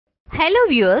Hello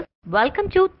viewers, welcome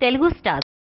to Telugu Stars.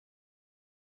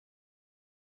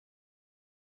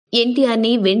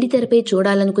 ఎన్టీఆర్ని వెండితెరపై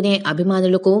చూడాలనుకునే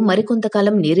అభిమానులకు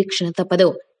మరికొంతకాలం నిరీక్షణ తప్పదు.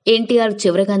 ఎన్టీఆర్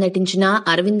చివరగా నటించిన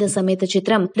అరవింద సమేత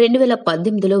చిత్రం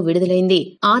 2018లో విడుదలైంది.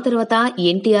 ఆ తర్వాత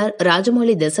ఎన్టీఆర్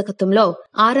రాజమౌళి దర్శకత్వంలో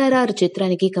ఆర్ఆర్ఆర్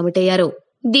చిత్రానికి కమిటయ్యారు.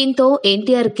 దీంతో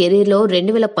ఎన్టీఆర్ కెరీర్ లో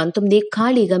 2019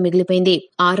 ఖాళీగా మిగిలిపోయింది.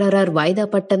 ఆర్ఆర్ఆర్ వాయిదా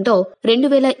పట్టడంతో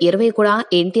 2020 కూడా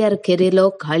ఎన్టీఆర్ కెరీర్ లో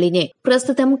ఖాళీనే.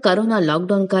 ప్రస్తుతం కరోనా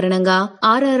లాక్డౌన్ కారణంగా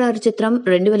ఆర్ఆర్ఆర్ చిత్రం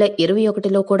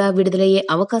 2021లో కూడా విడుదలయ్యే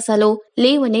అవకాశాలు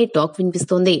లేవనే టాక్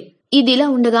వినిపిస్తోంది. ఇదిలా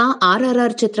ఉండగా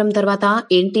ఆర్ఆర్ఆర్ చిత్రం తర్వాత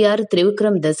ఎన్టీఆర్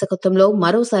త్రివిక్రమ్ దర్శకత్వంలో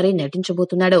మరోసారి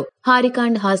నటించబోతున్నాడు. హారిక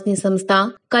అండ్ హాస్ని సంస్థ,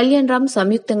 కళ్యాణ్ రామ్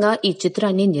సంయుక్తంగా ఈ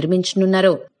చిత్రాన్ని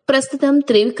నిర్మించనున్నారు. ప్రస్తుతం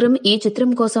త్రివిక్రమ్ ఈ చిత్రం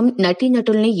కోసం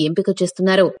నటీనటుల్ని ఎంపిక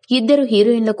చేస్తున్నారు. ఇద్దరు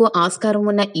హీరోయిన్లకు ఆస్కారం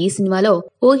ఉన్న ఈ సినిమాలో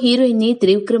ఓ హీరోయిన్ ని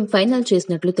త్రివిక్రమ్ ఫైనల్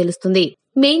చేసినట్లు తెలుస్తుంది.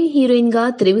 మెయిన్ హీరోయిన్ గా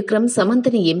త్రివిక్రమ్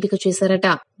సమంతని ఎంపిక చేశారట.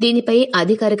 దీనిపై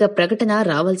అధికారిక ప్రకటన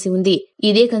రావాల్సి ఉంది.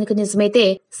 ఇదే కనుక నిజమైతే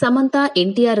సమంత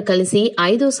ఎన్టీఆర్ కలిసి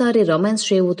 5వ సారి రొమాన్స్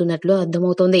చేయబోతున్నట్లు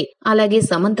అర్థమవుతోంది. అలాగే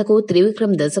సమంతకు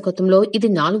త్రివిక్రమ్ దర్శకత్వంలో ఇది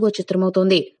 4వ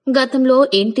చిత్రమవుతోంది. గతంలో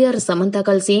ఎన్టీఆర్ సమంత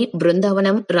కలిసి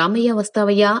బృందావనం, రామయ్య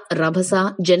వస్తావయ్య, రభస,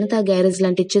 జనతా గ్యారేజ్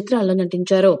లాంటి చిత్రాల్లో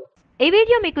నటించారు. ఈ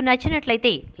వీడియో మీకు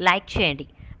నచ్చినట్లయితే లైక్ చేయండి.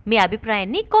 మీ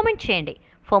అభిప్రాయాన్ని కామెంట్ చేయండి.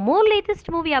 For more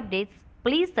latest movie updates,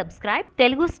 please subscribe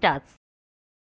Telugu Stars.